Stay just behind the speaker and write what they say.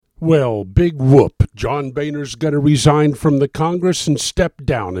Well, big whoop. John Boehner's going to resign from the Congress and step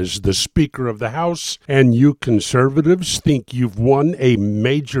down as the Speaker of the House. And you conservatives think you've won a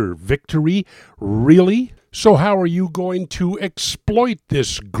major victory? Really? So how are you going to exploit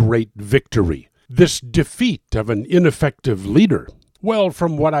this great victory? This defeat of an ineffective leader? Well,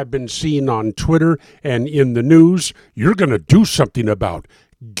 from what I've been seeing on Twitter and in the news, you're going to do something about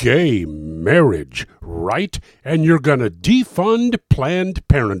gay marriage, right? And you're going to defund Planned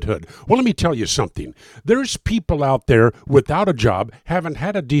Parenthood. Well, let me tell you something. There's people out there without a job, haven't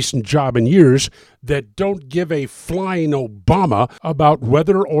had a decent job in years, that don't give a flying Obama about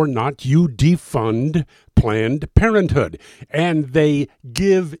whether or not you defund Planned Parenthood. And they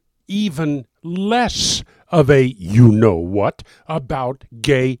give even less of a you-know-what about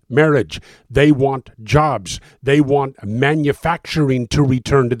gay marriage. They want jobs. They want manufacturing to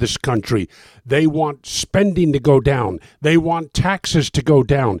return to this country. They want spending to go down. They want taxes to go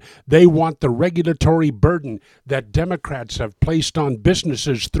down. They want the regulatory burden that Democrats have placed on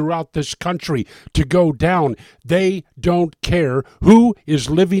businesses throughout this country to go down. They don't care who is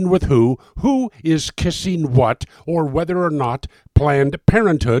living with who is kissing what, or whether or not Planned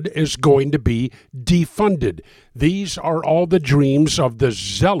Parenthood is going to be defunded. These are all the dreams of the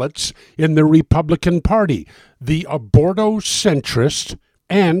zealots in the Republican Party, the abortocentrists,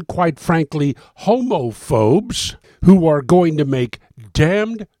 and, quite frankly, homophobes who are going to make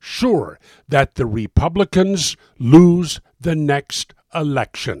damned sure that the Republicans lose the next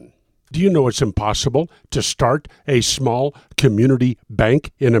election. Do you know it's impossible to start a small community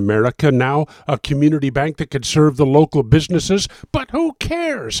bank in America now? A community bank that could serve the local businesses? But who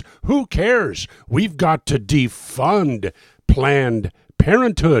cares? Who cares? We've got to defund Planned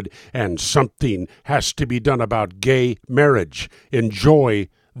Parenthood, and something has to be done about gay marriage. Enjoy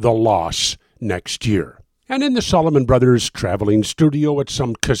the loss next year. And in the Solomon Brothers traveling studio at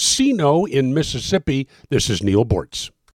some casino in Mississippi, this is Neil Bortz.